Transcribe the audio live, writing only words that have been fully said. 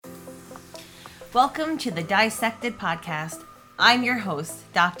Welcome to the Dissected Podcast. I'm your host,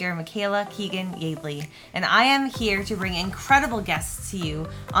 Dr. Michaela Keegan-Yadley, and I am here to bring incredible guests to you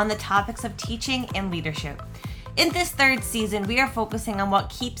on the topics of teaching and leadership. In this third season, we are focusing on what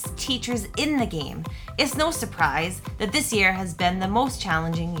keeps teachers in the game. It's no surprise that this year has been the most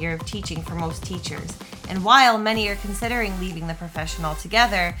challenging year of teaching for most teachers. And while many are considering leaving the profession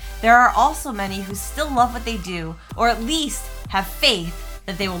altogether, there are also many who still love what they do, or at least have faith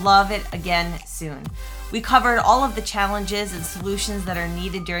that they will love it again soon. We covered all of the challenges and solutions that are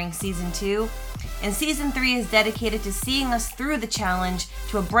needed during Season 2, and Season 3 is dedicated to seeing us through the challenge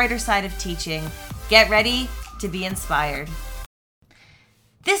to a brighter side of teaching. Get ready to be inspired.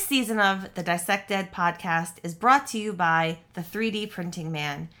 This season of the Dissected Podcast is brought to you by the 3D Printing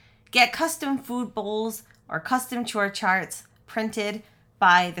Man. Get custom food bowls or custom chore charts printed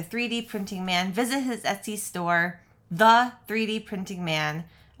by the 3D Printing Man. Visit his Etsy store, The 3D Printing Man,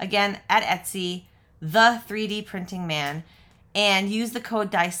 again at Etsy, The 3D Printing Man, and use the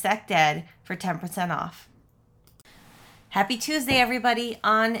code DISSECTED for 10% off. Happy Tuesday, everybody.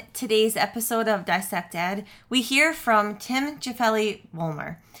 On today's episode of Dissected, we hear from Tim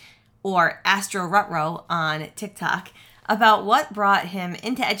Cifelli-Vollmer, or Astro Rutro on TikTok, about what brought him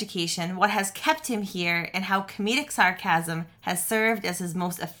into education, what has kept him here, and how comedic sarcasm has served as his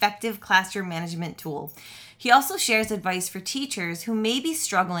most effective classroom management tool. He also shares advice for teachers who may be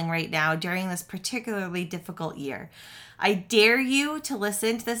struggling right now during this particularly difficult year. I dare you to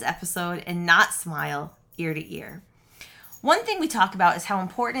listen to this episode and not smile ear to ear. One thing we talk about is how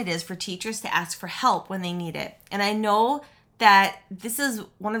important it is for teachers to ask for help when they need it. And I know that this is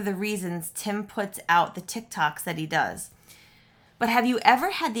one of the reasons Tim puts out the TikToks that he does. But have you ever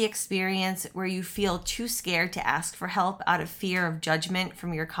had the experience where you feel too scared to ask for help out of fear of judgment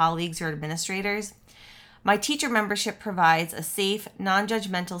from your colleagues or administrators? My teacher membership provides a safe,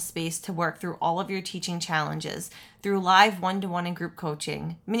 non-judgmental space to work through all of your teaching challenges through live one-to-one and group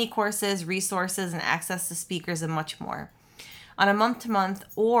coaching, mini courses, resources, and access to speakers, and much more. On a month-to-month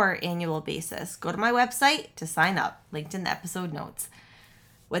or annual basis, go to my website to sign up, linked in the episode notes.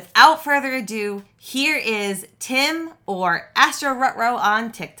 Without further ado, here is Tim, or Astro Rutro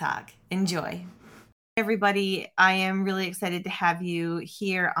on TikTok. Enjoy. Everybody, I am really excited to have you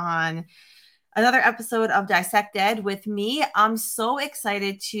here on another episode of Dissected with me. I'm so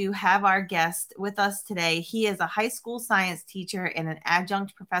excited to have our guest with us today. He is a high school science teacher and an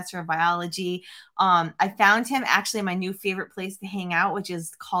adjunct professor of biology. I found him actually in my new favorite place to hang out, which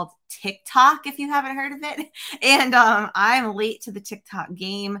is called TikTok, if you haven't heard of it. And I'm late to the TikTok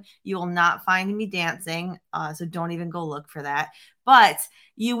game. You will not find me dancing, so don't even go look for that. But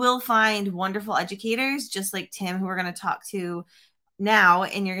you will find wonderful educators just like Tim, who we're going to talk to now,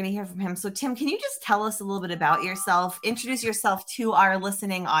 and you're going to hear from him. So Tim, can you just tell us a little bit about yourself? Introduce yourself to our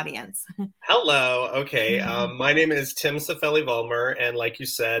listening audience. Hello. Okay. My name is Tim Cifelli-Vollmer, and like you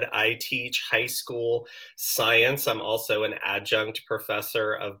said, I teach high school science. I'm also an adjunct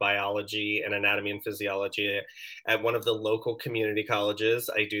professor of biology and anatomy and physiology at one of the local community colleges.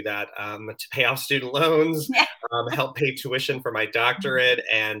 I do that to pay off student loans, help pay tuition for my doctorate,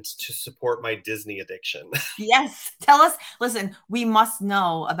 and to support my Disney addiction. Yes. Tell us, listen, we must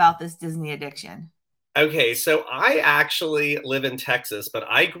know about this Disney addiction. Okay, so I actually live in Texas, but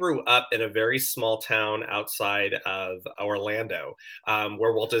I grew up in a very small town outside of Orlando,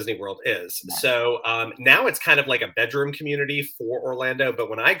 where Walt Disney World is. Yeah. So now it's kind of like a bedroom community for Orlando, but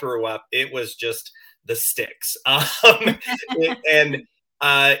when I grew up, it was just the sticks.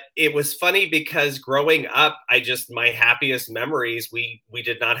 It was funny because growing up, my happiest memories, we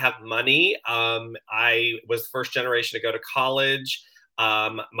did not have money. I was the first generation to go to college.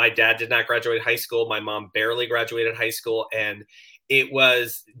 My dad did not graduate high school. My mom barely graduated high school. And it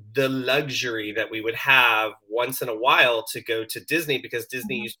was the luxury that we would have once in a while to go to Disney, because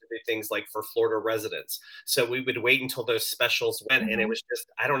Disney used to do things like for Florida residents. So we would wait until those specials went. And it was just,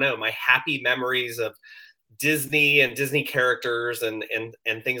 I don't know, my happy memories of Disney and Disney characters and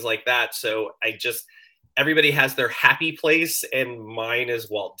things like that. So everybody has their happy place, and mine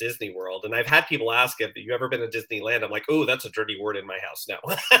is Walt Disney World. And I've had people ask, have you ever been to Disneyland? I'm like, oh, that's a dirty word in my house. No.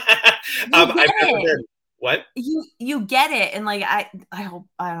 I've never been. What? You get it. And like, I hope,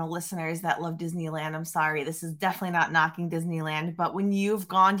 I don't know, listeners that love Disneyland, I'm sorry, this is definitely not knocking Disneyland, but when you've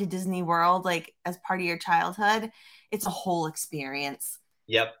gone to Disney World, like as part of your childhood, it's a whole experience.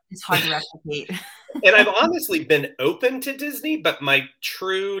 Yep. It's hard to replicate. And I've honestly been open to Disney, but my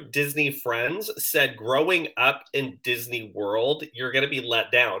true Disney friends said growing up in Disney World, you're going to be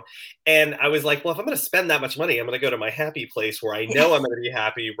let down. And I was like, well, if I'm going to spend that much money, I'm going to go to my happy place where I know I'm going to be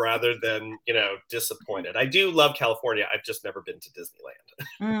happy rather than, disappointed. I do love California. I've just never been to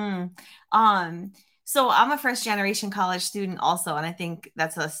Disneyland. Mm. So I'm a first generation college student also, and I think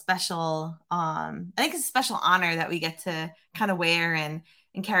that's a special, I think it's a special honor that we get to kind of wear and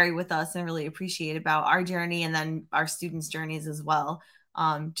carry with us and really appreciate about our journey and then our students' journeys as well.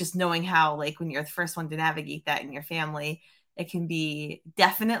 Just knowing how, like, when you're the first one to navigate that in your family, it can be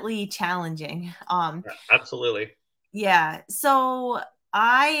definitely challenging. Yeah, absolutely. Yeah. So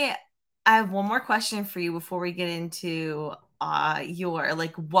I I have one more question for you before we get into your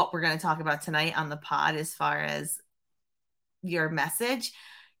like what we're going to talk about tonight on the pod as far as your message.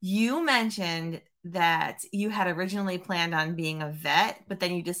 You mentioned that you had originally planned on being a vet, but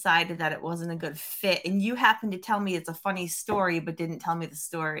then you decided that it wasn't a good fit. And you happened to tell me it's a funny story, but didn't tell me the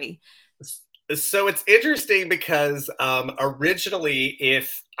story. So it's interesting because originally,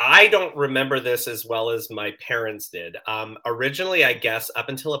 if I don't remember this as well as my parents did, originally, I guess up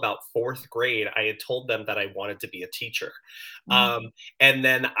until about fourth grade, I had told them that I wanted to be a teacher. Mm. And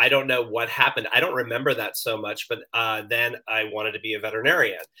then I don't know what happened. I don't remember that so much, but then I wanted to be a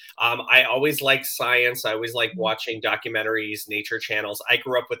veterinarian. I always liked science. I always liked watching documentaries, nature channels. I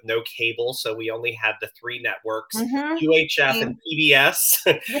grew up with no cable, so we only had the three networks, Mm-hmm. UHF and PBS.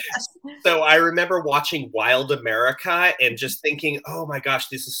 Yes. So I remember watching Wild America and just thinking, oh my gosh,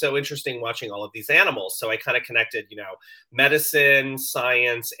 this is so interesting watching all of these animals. So I kind of connected, medicine,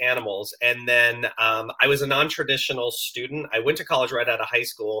 science, animals. And then I was a non traditional student. I went to college right out of high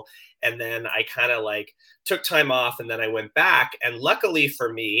school. And then I kind of like took time off and then I went back. And luckily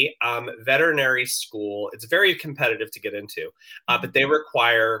for me, veterinary school, it's very competitive to get into, but they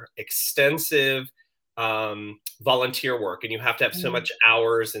require extensive volunteer work, and you have to have so much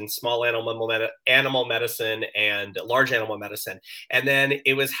hours in small animal medicine and large animal medicine. And then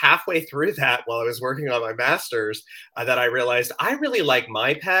it was halfway through that while I was working on my master's that I realized I really like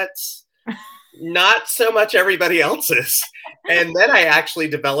my pets, not so much everybody else's. And then I actually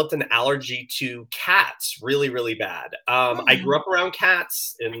developed an allergy to cats really, really bad. I grew up around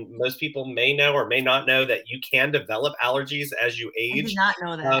cats, and most people may know or may not know that you can develop allergies as you I did age. not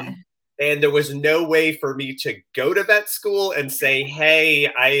know that. And there was no way for me to go to vet school and say,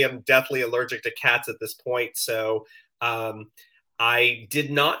 hey, I am deathly allergic to cats at this point. So I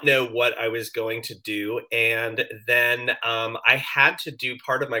did not know what I was going to do. And then I had to do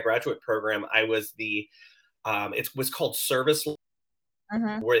part of my graduate program. I was it was called service.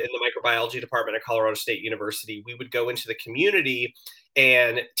 Mm-hmm. We're in the microbiology department at Colorado State University. We would go into the community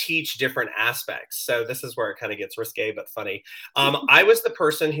and teach different aspects. So this is where it kind of gets risque, but funny. I was the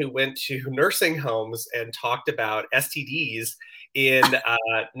person who went to nursing homes and talked about STDs in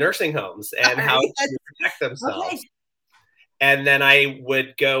nursing homes and how to protect themselves. Okay. And then I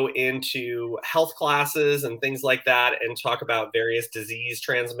would go into health classes and things like that and talk about various disease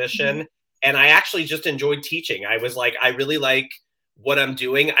transmission. Mm-hmm. And I actually just enjoyed teaching. I was like, I really like what I'm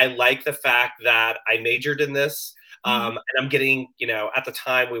doing. I like the fact that I majored in this. And I'm getting, at the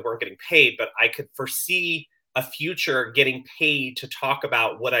time we weren't getting paid, but I could foresee a future getting paid to talk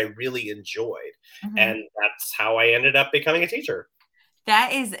about what I really enjoyed. Mm-hmm. And that's how I ended up becoming a teacher.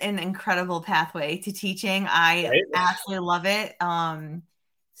 That is an incredible pathway to teaching. I absolutely love it.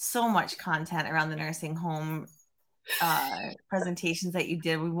 So much content around the nursing home presentations that you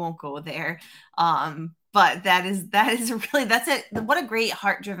did. We won't go there. But that is really, that's it. What a great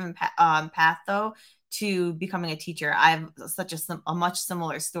heart-driven path though to becoming a teacher. I have such a much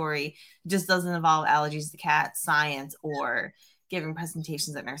similar story. It just doesn't involve allergies to cats, science, or giving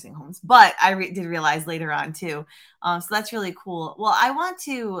presentations at nursing homes. But I did realize later on too. So that's really cool. Well, I want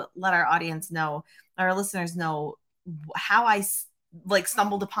to let our audience know, our listeners know how I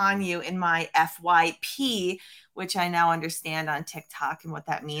stumbled upon you in my FYP, which I now understand on TikTok and what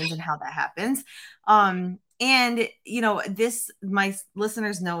that means and how that happens. And my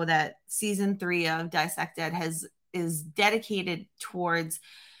listeners know that season 3 of Dissect Ed is dedicated towards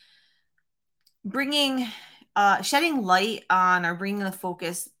bringing shedding light on or bringing the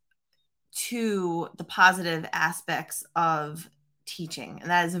focus to the positive aspects of teaching.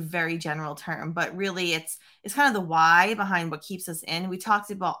 And that is a very general term, but really it's kind of the why behind what keeps us in. We talked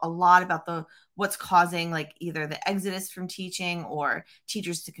about a lot about what's causing like either the exodus from teaching or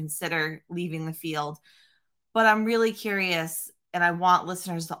teachers to consider leaving the field. But I'm really curious, and I want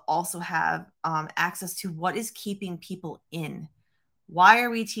listeners to also have access to what is keeping people in. Why are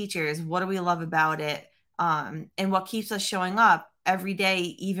we teachers? What do we love about it? And what keeps us showing up every day,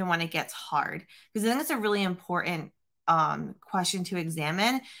 even when it gets hard? Because I think it's a really important question to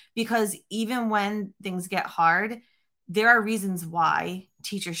examine, because even when things get hard, there are reasons why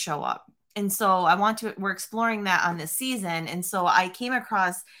teachers show up. And so we're exploring that on this season. And so I came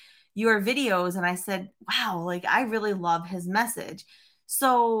across your videos and I said, wow, like I really love his message.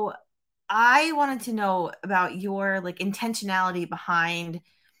 So I wanted to know about your like intentionality behind,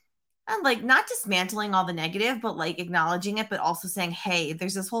 and like not dismantling all the negative, but like acknowledging it, but also saying, hey,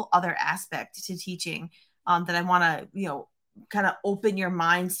 there's this whole other aspect to teaching that I want to, kind of open your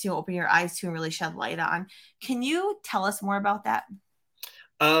minds to, open your eyes to, and really shed light on. Can you tell us more about that?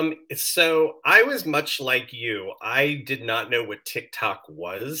 So I was much like you. I did not know what TikTok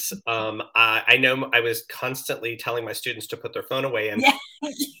was. I know I was constantly telling my students to put their phone away, and Yeah.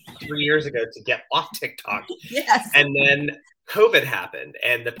 3 years ago to get off TikTok. Yes. And then COVID happened,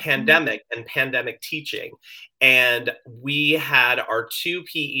 and the pandemic and pandemic teaching. And we had our two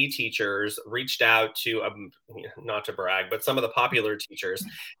PE teachers reached out to, not to brag, but some of the popular teachers,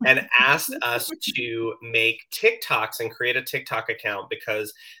 and asked us to make TikToks and create a TikTok account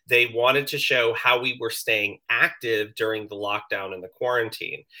because they wanted to show how we were staying active during the lockdown and the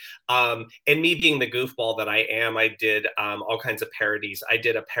quarantine. And me being the goofball that I am, I did all kinds of parodies. I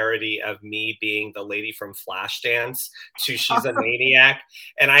did a parody of me being the lady from Flashdance to She's a Maniac.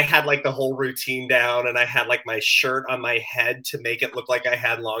 And I had like the whole routine down, and I had like my shirt on my head to make it look like I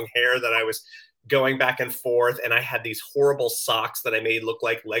had long hair that I was going back and forth. And I had these horrible socks that I made look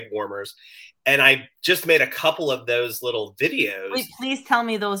like leg warmers. And I just made a couple of those little videos. Wait, please tell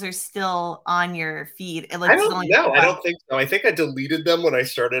me those are still on your feed. I don't know. I don't think so. I think I deleted them when I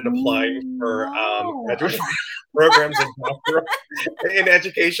started applying for graduate programs in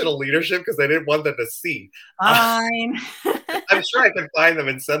educational leadership because I didn't want them to see. Fine. I'm sure I can find them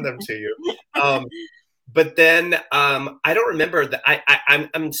and send them to you. But then I don't remember that.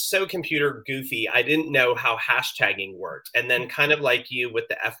 I'm so computer goofy. I didn't know how hashtagging worked. And then kind of like you with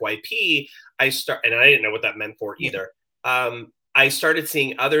the FYP, and I didn't know what that meant for either. I started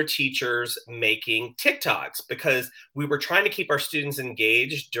seeing other teachers making TikToks because we were trying to keep our students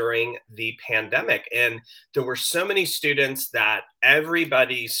engaged during the pandemic. And there were so many students that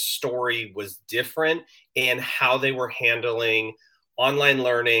everybody's story was different in how they were handling online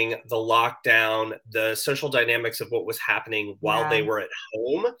learning, the lockdown, the social dynamics of what was happening while they were at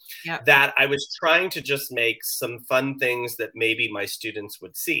home, that I was trying to just make some fun things that maybe my students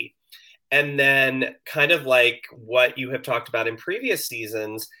would see. And then kind of like what you have talked about in previous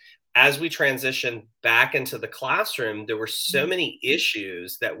seasons, as we transitioned back into the classroom, there were so many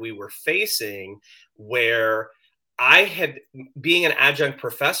issues that we were facing where being an adjunct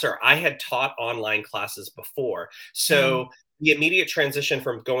professor, I had taught online classes before. So the immediate transition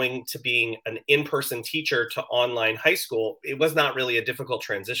from going to being an in-person teacher to online high school, it was not really a difficult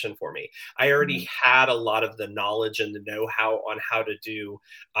transition for me. I already had a lot of the knowledge and the know-how on how to do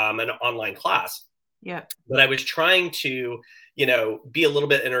an online class. Yeah. But I was trying to, be a little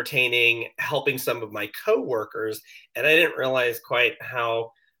bit entertaining, helping some of my coworkers, and I didn't realize quite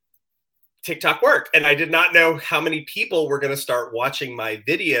how TikTok worked. And I did not know how many people were going to start watching my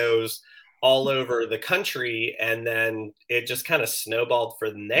videos all over the country. And then it just kind of snowballed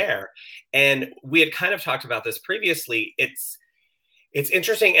from there. And we had kind of talked about this previously. It's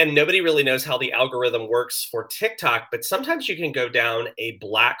interesting, and nobody really knows how the algorithm works for TikTok, but sometimes you can go down a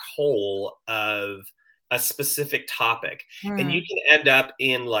black hole of a specific topic, and you can end up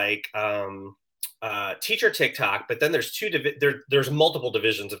in like teacher TikTok, but then there's multiple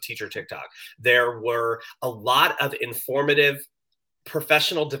divisions of teacher TikTok. There were a lot of informative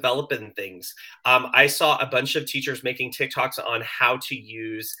professional development things. I saw a bunch of teachers making TikToks on how to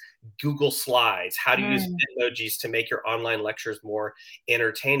use Google Slides, how to use emojis to make your online lectures more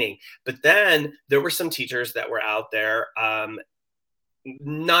entertaining. But then there were some teachers that were out there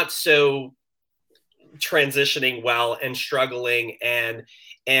not so transitioning well and struggling, and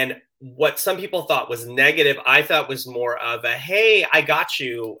what some people thought was negative, I thought was more of a, hey, I got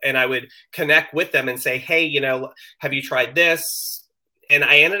you. And I would connect with them and say, hey, have you tried this? And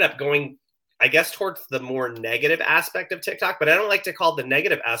I ended up going, I guess, towards the more negative aspect of TikTok, but I don't like to call it the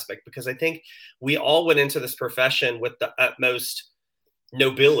negative aspect because I think we all went into this profession with the utmost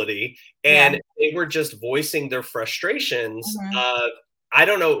nobility, and they were just voicing their frustrations of, I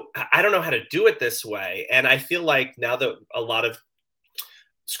don't know how to do it this way. And I feel like now that a lot of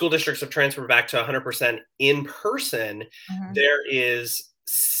school districts have transferred back to 100% in person, there is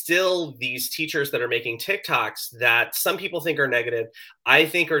still these teachers that are making TikToks that some people think are negative. I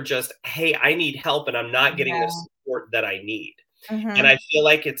think are just, hey, I need help and I'm not getting the support that I need. And Mm-hmm. I feel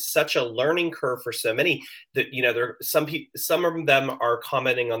like it's such a learning curve for so many that, there some people, some of them are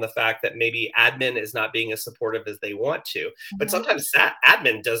commenting on the fact that maybe admin is not being as supportive as they want to. But Mm-hmm. sometimes that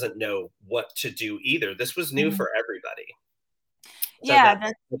admin doesn't know what to do either. This was new Mm-hmm. for everybody. So Yeah, that's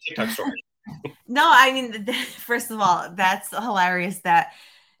that's the TikTok story. no, I mean, first of all, that's hilarious that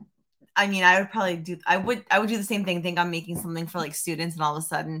I mean, I would probably do I would do the same thing, think I'm making something for like students and all of a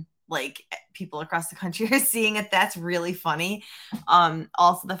sudden like people across the country are seeing it. That's really funny.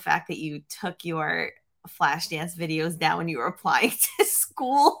 Also the fact that you took your flash dance videos down when you were applying to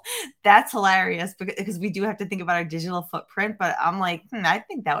school, that's hilarious because we do have to think about our digital footprint, but I'm like, I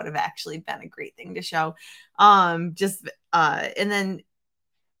think that would have actually been a great thing to show. Just and then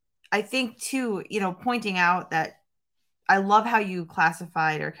I think too, pointing out that I love how you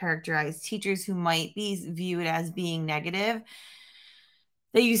classified or characterized teachers who might be viewed as being negative,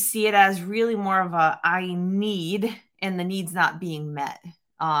 that you see it as really more of a I need and the need's not being met.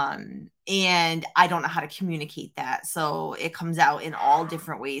 And I don't know how to communicate that. So it comes out in all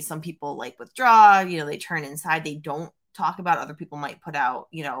different ways. Some people like withdraw, they turn inside, they don't talk about it. Other people might put out,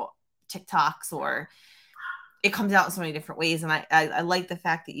 TikToks, or it comes out in so many different ways. And I like the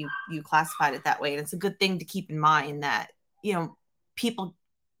fact that you classified it that way. And it's a good thing to keep in mind that, people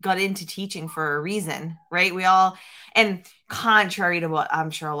got into teaching for a reason, right? We all, and contrary to what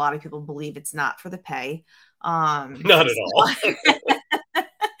I'm sure a lot of people believe, it's not for the pay. Not at all.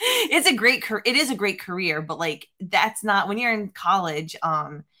 It is a great career, but like, that's not, when you're in college,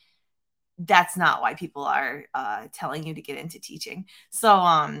 that's not why people are telling you to get into teaching. So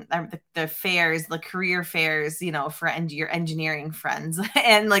the fairs, the career fairs, for your engineering friends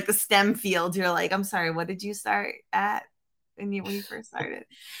and like the STEM field, you're like, I'm sorry, what did you start at when you first started?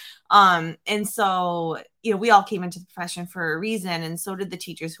 And so, we all came into the profession for a reason, and so did the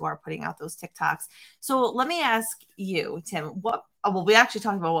teachers who are putting out those TikToks. So let me ask you, Tim, we actually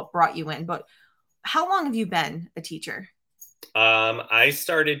talked about what brought you in, but how long have you been a teacher? I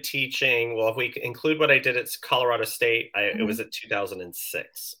started teaching. Well, if we include what I did at Colorado State, it Mhm. was at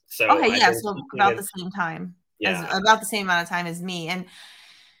 2006. So Okay, I've yeah, been so teaching about in, the same time as yeah. about the same amount of time as me. And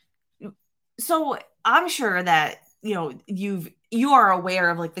so I'm sure that, you are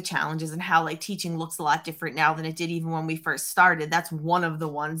aware of like the challenges and how like teaching looks a lot different now than it did even when we first started. That's one of the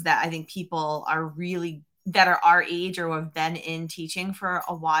ones that I think people are really that are our age or who have been in teaching for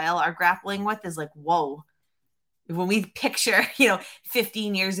a while are grappling with, is like, whoa, when we picture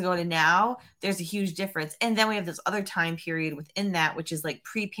 15 years ago to now, there's a huge difference. And then we have this other time period within that, which is like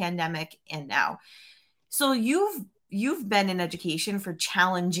pre-pandemic and now. So you've been in education for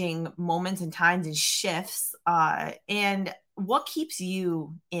challenging moments and times and shifts, and what keeps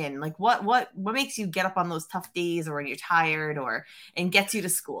you in, like, what makes you get up on those tough days or when you're tired, or and gets you to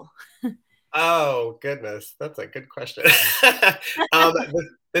school? Oh, goodness. That's a good question.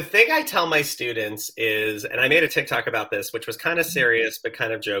 The thing I tell my students is, and I made a TikTok about this, which was kind of serious, but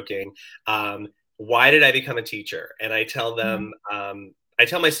kind of joking. Why did I become a teacher? And I tell them, I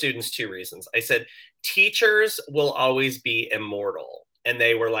tell my students two reasons. I said, teachers will always be immortal. And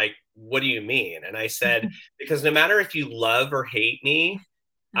they were like, what do you mean? And I said, because no matter if you love or hate me,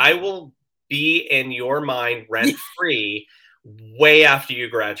 I will be in your mind rent free way after you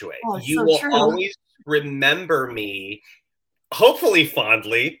graduate. Oh, it's You so will true. always remember me, hopefully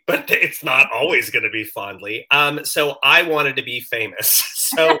fondly, but it's not always going to be fondly. So I wanted to be famous.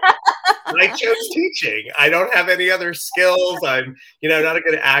 So I chose teaching. I don't have any other skills. I'm, not a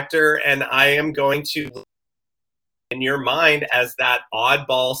good actor, and I am going to in your mind as that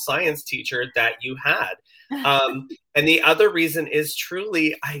oddball science teacher that you had. And the other reason is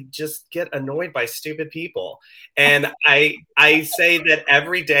truly, I just get annoyed by stupid people. And I say that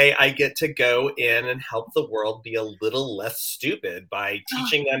every day I get to go in and help the world be a little less stupid by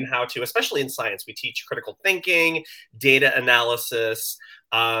teaching them how to, especially in science, we teach critical thinking, data analysis,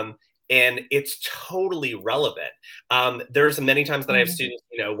 and it's totally relevant. There's many times that I have students,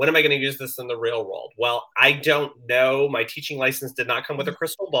 when am I going to use this in the real world? Well, I don't know. My teaching license did not come with a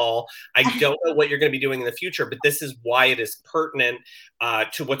crystal ball. I don't know what you're going to be doing in the future, but this is why it is pertinent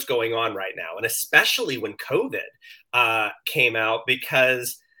to what's going on right now. And especially when COVID came out,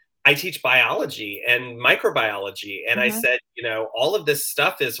 because I teach biology and microbiology. And I said, all of this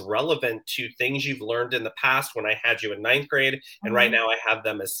stuff is relevant to things you've learned in the past when I had you in ninth grade. And right now I have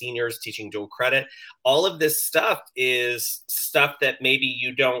them as seniors teaching dual credit. All of this stuff is stuff that maybe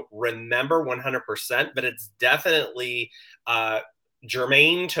you don't remember 100%, but it's definitely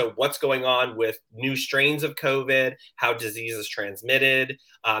germane to what's going on with new strains of COVID, how disease is transmitted,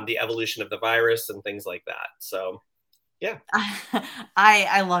 the evolution of the virus, and things like that. So Yeah.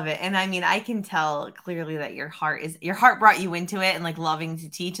 I love it. And I mean, I can tell clearly that your heart brought you into it and like loving to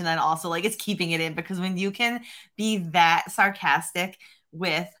teach. And then also like it's keeping it in, because when you can be that sarcastic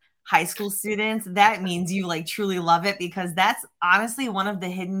with high school students, that means you like truly love it, because that's honestly one of the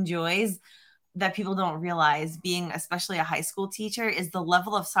hidden joys that people don't realize, being especially a high school teacher, is the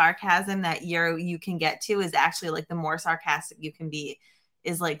level of sarcasm that you can get to is actually like the more sarcastic you can be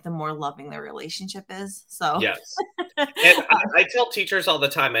is like the more loving the relationship is. So Yes. And I tell teachers all the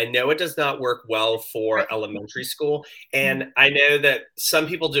time, I know it does not work well for elementary school. And I know that some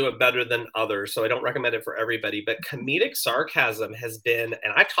people do it better than others. So I don't recommend it for everybody. But comedic sarcasm has been,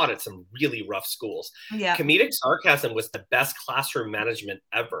 and I taught at some really rough schools, yeah. Comedic sarcasm was the best classroom management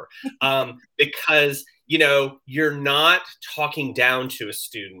ever. Because you're not talking down to a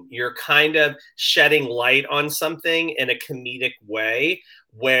student. You're kind of shedding light on something in a comedic way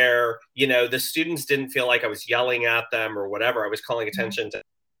where, the students didn't feel like I was yelling at them or whatever. I was calling attention to,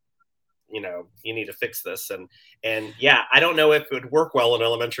 you need to fix this. And yeah, I don't know if it would work well in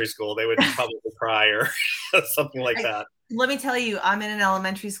elementary school. They would probably cry or something like that. Let me tell you, I'm in an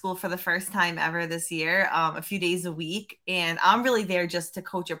elementary school for the first time ever this year, a few days a week, and I'm really there just to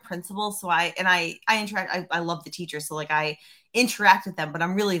coach a principal. So I interact. I love the teachers, so like I interact with them, but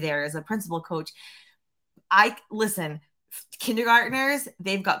I'm really there as a principal coach. I listen. Kindergartners,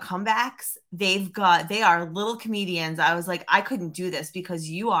 they've got comebacks. They are little comedians. I was like, I couldn't do this because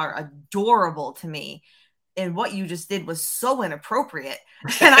you are adorable to me. And what you just did was so inappropriate.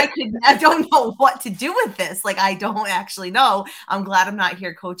 And I don't know what to do with this. Like, I don't actually know. I'm glad I'm not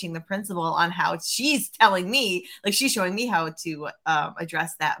here coaching the principal on how she's telling me, like she's showing me how to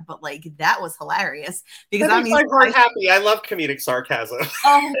address that. But like, that was hilarious because I'm happy. I love comedic sarcasm.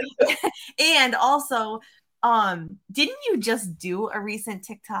 And also, didn't you just do a recent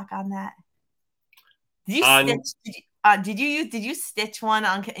TikTok on that? Did you stitch one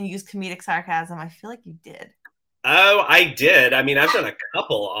on and use comedic sarcasm? I feel like you did. Oh, I did. I mean, I've done a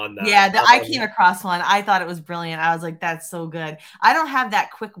couple on that. Yeah, I came across one. I thought it was brilliant. I was like, that's so good. I don't have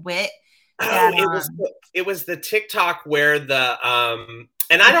that quick wit. It was the TikTok where and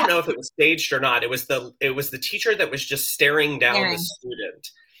I don't know if it was staged or not. It was the teacher that was just staring down the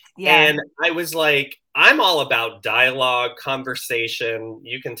student. Yeah. And I was like, I'm all about dialogue, conversation.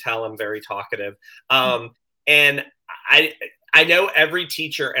 You can tell I'm very talkative. And I know every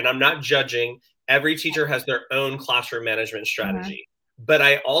teacher, and I'm not judging, every teacher has their own classroom management strategy. But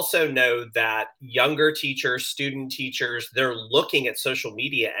I also know that younger teachers, student teachers, they're looking at social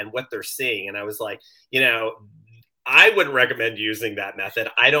media and what they're seeing. And I was like, I wouldn't recommend using that method.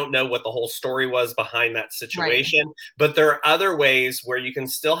 I don't know what the whole story was behind that situation, but there are other ways where you can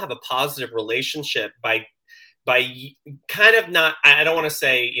still have a positive relationship by kind of not, I don't want to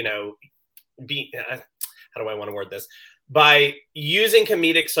say, how do I want to word this? By using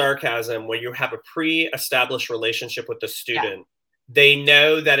comedic sarcasm where you have a pre-established relationship with the student, they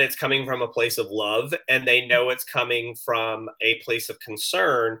know that it's coming from a place of love and they know it's coming from a place of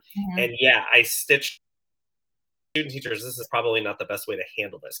concern. And yeah, I stitched student teachers. This is probably not the best way to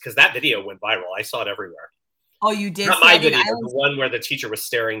handle this because that video went viral. I saw it everywhere. Oh, you did? Not my video, the one where the teacher was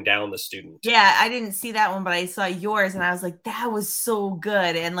staring down the student. Yeah, I didn't see that one, but I saw yours and I was like, that was so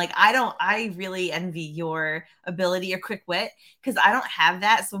good. And like, I really envy your ability or quick wit because I don't have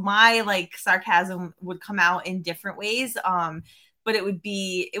that. So my like sarcasm would come out in different ways. But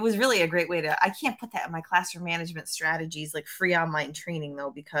it was really a great way I can't put that in my classroom management strategies, like free online training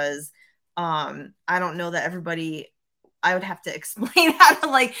though, because I don't know that everybody, I would have to explain how to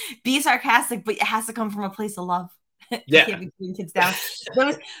like be sarcastic, but it has to come from a place of love. Yeah. You can't be putting kids down.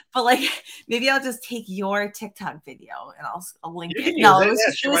 But like, maybe I'll just take your TikTok video and I'll link it. No, it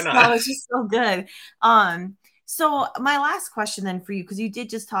was just so good. So my last question then for you, because you did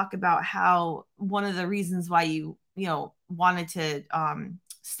just talk about how one of the reasons why you wanted to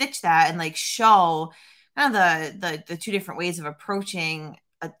stitch that and like show kind of the two different ways of approaching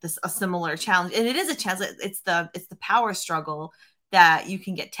a similar challenge. And it is a challenge. It's the power struggle that you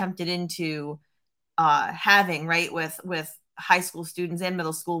can get tempted into having, right, with high school students and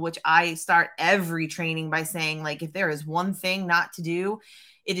middle school, which I start every training by saying, like, if there is one thing not to do,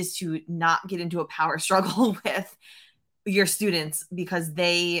 it is to not get into a power struggle with your students, because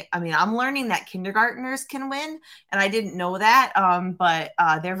I'm learning that kindergartners can win, and I didn't know that, but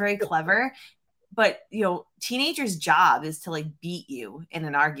they're very clever. But teenagers' job is to like beat you in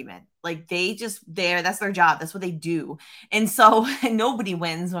an argument. Like that's their job. That's what they do. And so nobody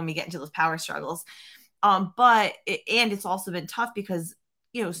wins when we get into those power struggles. But it's also been tough because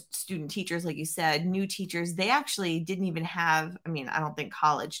student teachers, like you said, new teachers, they actually didn't even have. I mean, I don't think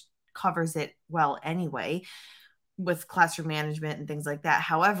college covers it well anyway. with classroom management and things like that.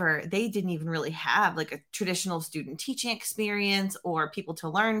 However, they didn't even really have like a traditional student teaching experience or people to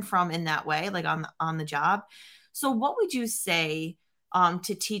learn from in that way, like on the job. So what would you say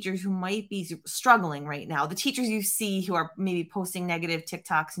to teachers who might be struggling right now? The teachers you see who are maybe posting negative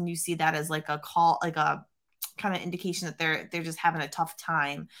TikToks and you see that as like a call, like a kind of indication that they're just having a tough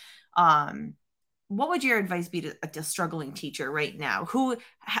time. What would your advice be to a struggling teacher right now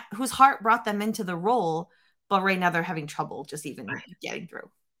whose heart brought them into the role, but right now they're having trouble just even getting through?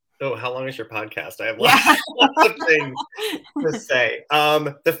 Oh, how long is your podcast? I have lots of things to say.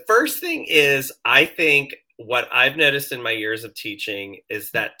 The first thing is, I think what I've noticed in my years of teaching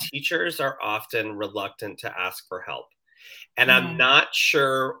is that teachers are often reluctant to ask for help. And I'm not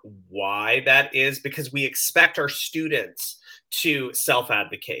sure why that is, because we expect our students to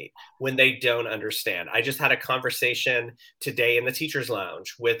self-advocate when they don't understand. I just had a conversation today in the teacher's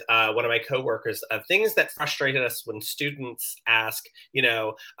lounge with one of my coworkers of things that frustrated us when students ask,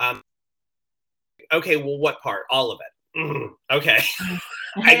 okay, well, what part? All of it. Okay.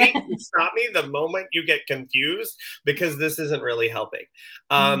 I need you to stop me the moment you get confused, because this isn't really helping.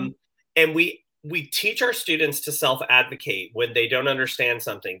 And we teach our students to self-advocate when they don't understand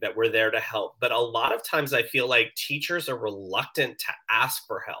something, that we're there to help. But a lot of times I feel like teachers are reluctant to ask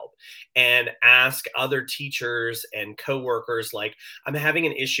for help and ask other teachers and coworkers, like, I'm having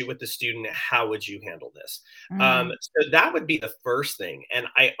an issue with the student. How would you handle this? So that would be the first thing. And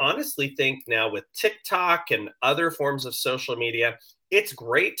I honestly think now with TikTok and other forms of social media, it's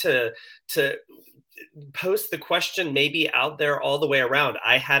great to post the question maybe out there all the way around.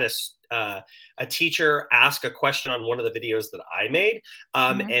 I had a teacher ask a question on one of the videos that I made,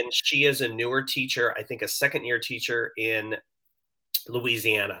 and she is a newer teacher, I think a second-year teacher in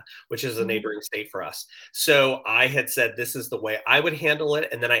Louisiana, which is a neighboring state for us. So I had said, this is the way I would handle it.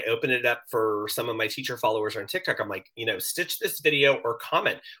 And then I opened it up for some of my teacher followers on TikTok. I'm like, stitch this video or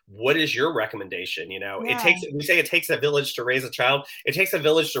comment. What is your recommendation? We say it takes a village to raise a child. It takes a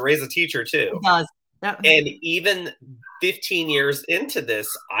village to raise a teacher too. It does. And even 15 years into this,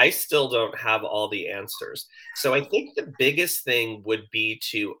 I still don't have all the answers. So I think the biggest thing would be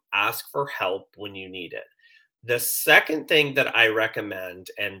to ask for help when you need it. The second thing that I recommend,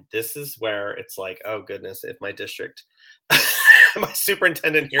 and this is where it's like, oh goodness, if my district, my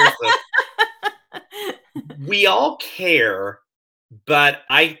superintendent hears this, we all care, but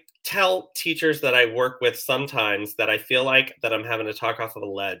I tell teachers that I work with sometimes that I feel like that I'm having to talk off of a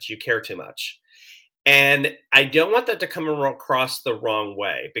ledge. You care too much. And I don't want that to come across the wrong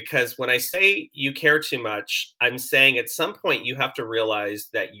way, because when I say you care too much, I'm saying at some point you have to realize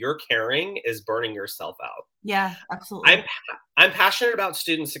that your caring is burning yourself out. Yeah, absolutely. I'm passionate about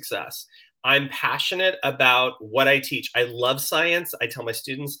student success. I'm passionate about what I teach. I love science. I tell my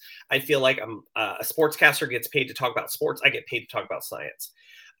students, I feel like I'm a sportscaster gets paid to talk about sports. I get paid to talk about science.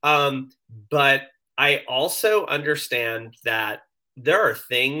 But I also understand that there are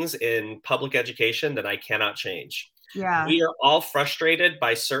things in public education that I cannot change. Yeah. We are all frustrated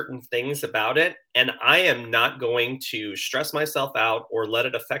by certain things about it, and I am not going to stress myself out or let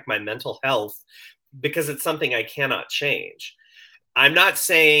it affect my mental health because it's something I cannot change. I'm not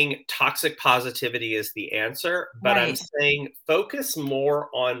saying toxic positivity is the answer, but I'm saying focus more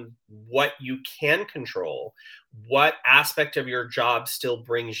on what you can control, what aspect of your job still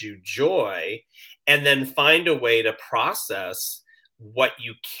brings you joy, and then find a way to process what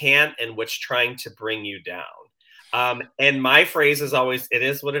you can't and what's trying to bring you down. And my phrase is always, it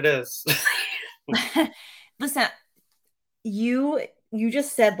is what it is. Listen, you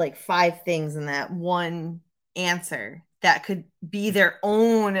just said like 5 things in that one answer that could be their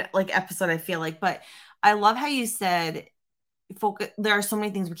own like episode, I feel like. But I love how you said focus. There are so many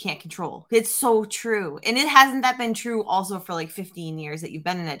things we can't control. It's so true. And it hasn't that been true also for like 15 years that you've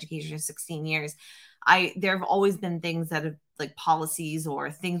been in education, 16 years. There have always been things that have like policies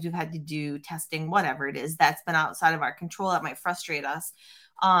or things we've had to do, testing, whatever it is, that's been outside of our control that might frustrate us.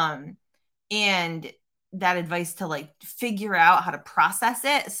 And that advice to like figure out how to process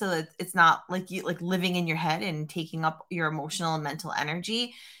it so that it's not like you like living in your head and taking up your emotional and mental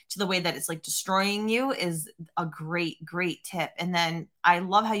energy to the way that it's like destroying you is a great tip. And then I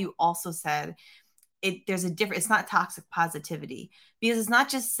love how you also said there's a different, it's not toxic positivity, because it's not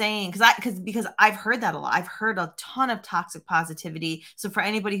just saying, because I've heard that a lot. I've heard a ton of toxic positivity. So for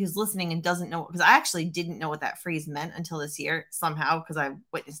anybody who's listening and doesn't know, because I actually didn't know what that phrase meant until this year somehow, because I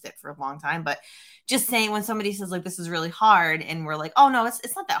witnessed it for a long time. But just saying, when somebody says like, this is really hard, and we're like, oh no,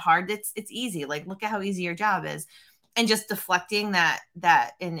 it's not that hard. It's easy. Like, look at how easy your job is. And just deflecting that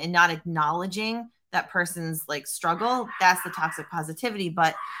and not acknowledging that person's like struggle, that's the toxic positivity.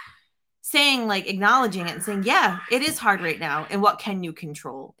 But saying, like, acknowledging it and saying, yeah, it is hard right now. And what can you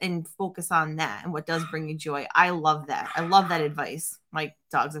control, and focus on that and what does bring you joy. I love that. I love that advice. My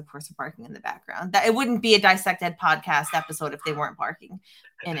dogs, of course, are barking in the background. That it wouldn't be a Dissect Ed podcast episode if they weren't barking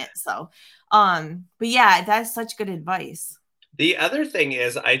in it. So, but yeah, that's such good advice. The other thing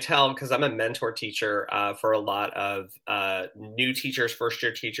is I tell, because I'm a mentor teacher for a lot of new teachers, first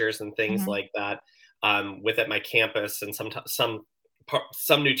year teachers and things like that with at my campus, and sometimes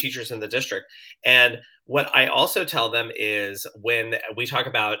some new teachers in the district. And what I also tell them is when we talk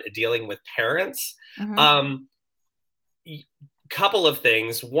about dealing with parents, couple of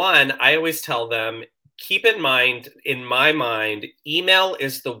things. One, I always tell them, keep in mind, in my mind, email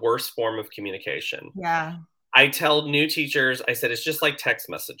is the worst form of communication. Yeah. I tell new teachers, I said, it's just like text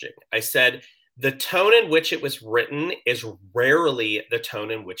messaging. I said, the tone in which it was written is rarely the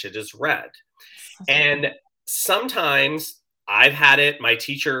tone in which it is read. And sometimes I've had it, my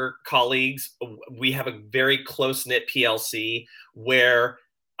teacher colleagues, we have a very close-knit PLC where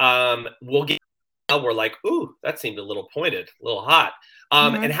we'll get, we're like, ooh, that seemed a little pointed, a little hot.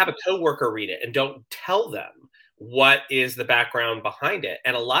 And have a coworker read it and don't tell them what is the background behind it.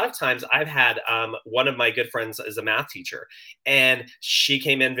 And a lot of times I've had one of my good friends is a math teacher, and she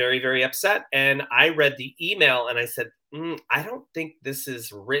came in very, very upset. And I read the email and I said, I don't think this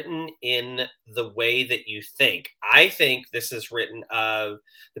is written in the way that you think. I think this is written of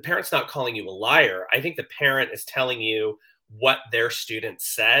the parent's not calling you a liar. I think the parent is telling you what their student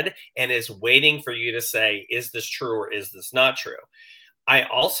said and is waiting for you to say, is this true or is this not true? I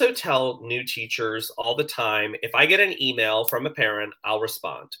also tell new teachers all the time, if I get an email from a parent, I'll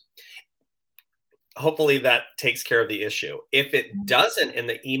respond. Hopefully that takes care of the issue. If it doesn't and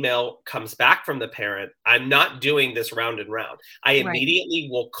the email comes back from the parent, I'm not doing this round and round. I immediately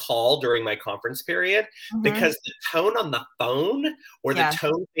will call during my conference period because the tone on the phone or the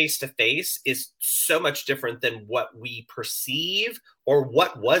tone face to face is so much different than what we perceive or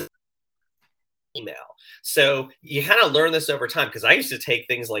what was email. So you kind of learn this over time, because I used to take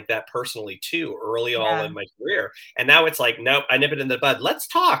things like that personally too early on in my career. And now it's like, nope, I nip it in the bud. Let's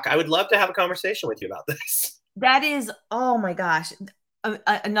talk. I would love to have a conversation with you about this. That is, oh my gosh,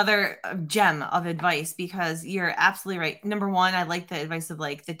 another gem of advice, because you're absolutely right. Number one, I like the advice of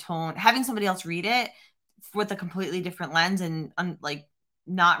like the tone, having somebody else read it with a completely different lens and like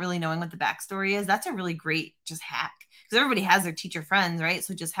not really knowing what the backstory is. That's a really great just hack, because everybody has their teacher friends, right?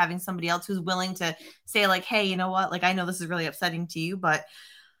 So just having somebody else who's willing to say like, hey, you know what? Like, I know this is really upsetting to you, but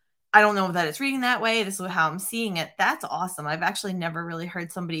I don't know that it's reading that way. This is how I'm seeing it. That's awesome. I've actually never really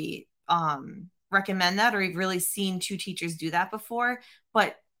heard somebody recommend that, or really seen two teachers do that before.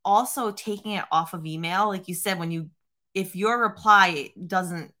 But also taking it off of email, like you said, if your reply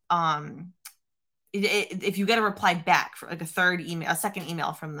doesn't, if you get a reply back for like a second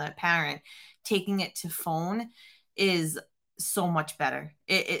email from the parent, taking it to phone is so much better.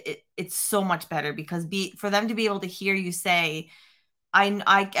 It's so much better, because for them to be able to hear you say,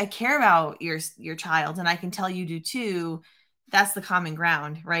 I care about your child, and I can tell you do too. That's the common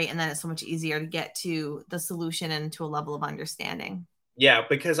ground, right? And then it's so much easier to get to the solution and to a level of understanding. Yeah,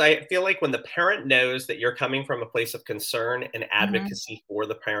 because I feel like when the parent knows that you're coming from a place of concern and advocacy for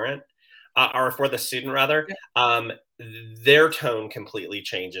the parent, or for the student rather, their tone completely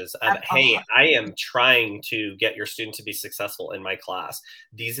changes. Hey, I am trying to get your student to be successful in my class.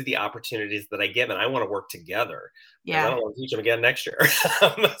 These are the opportunities that I give, and I want to work together. Yeah. I don't want to teach them again next year.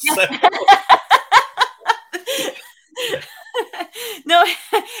 No,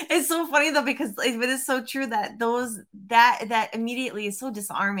 it's so funny though, because it is so true that that immediately is so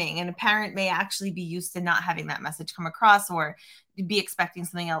disarming, and a parent may actually be used to not having that message come across, or be expecting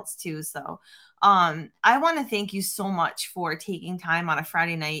something else too. So I want to thank you so much for taking time on a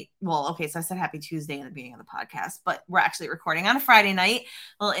Friday night. Well, okay, so I said happy Tuesday in the beginning of the podcast, but we're actually recording on a Friday night.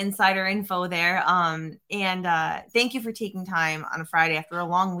 A little insider info there. And thank you for taking time on a Friday after a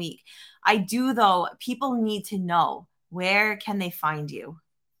long week. I do, though, people need to know, where can they find you?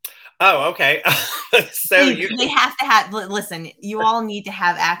 Oh, okay. So they have to listen, you all need to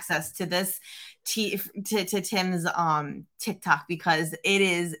have access to this to Tim's TikTok, because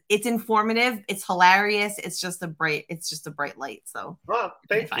it's informative, it's hilarious, it's just a bright light. So well,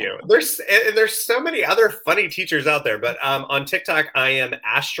 thank you. There's so many other funny teachers out there, but on TikTok I am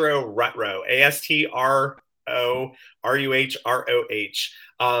Astro Rutro, ASTRORUHROH.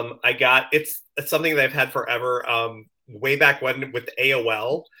 It's something that I've had forever. way back when with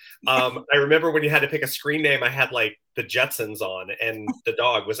AOL. I remember when you had to pick a screen name, I had like the Jetsons on, and the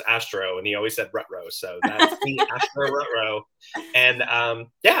dog was Astro, and he always said Rutro. So that's me, Astro Rutro. And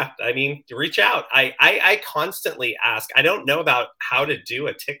yeah, I mean, reach out. I constantly ask. I don't know about how to do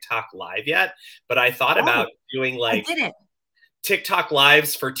a TikTok live yet, but I thought about doing like I did it. TikTok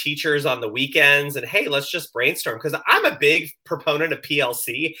lives for teachers on the weekends, and hey, let's just brainstorm, because I'm a big proponent of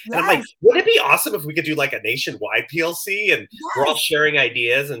PLC. And I'm like, wouldn't it be awesome if we could do like a nationwide PLC and we're all sharing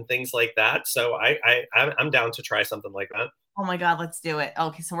ideas and things like that? So I'm down to try something like that. Oh my God, let's do it.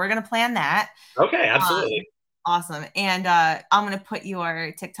 Okay, so we're gonna plan that. Okay, absolutely. Awesome. And I'm gonna put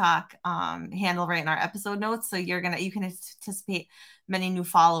your TikTok handle right in our episode notes, so you can anticipate many new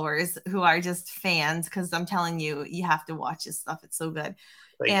followers who are just fans, because I'm telling you, you have to watch this stuff. It's so good.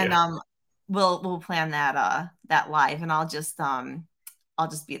 Thank you. We'll plan that live, and I'll just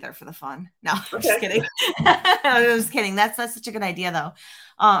be there for the fun. No, I'm just kidding. I'm just kidding. That's such a good idea, though.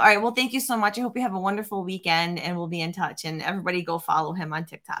 All right. Well, thank you so much. I hope you have a wonderful weekend, and we'll be in touch. And everybody go follow him on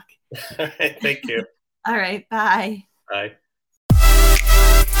TikTok. Thank you. All right. Bye. Bye.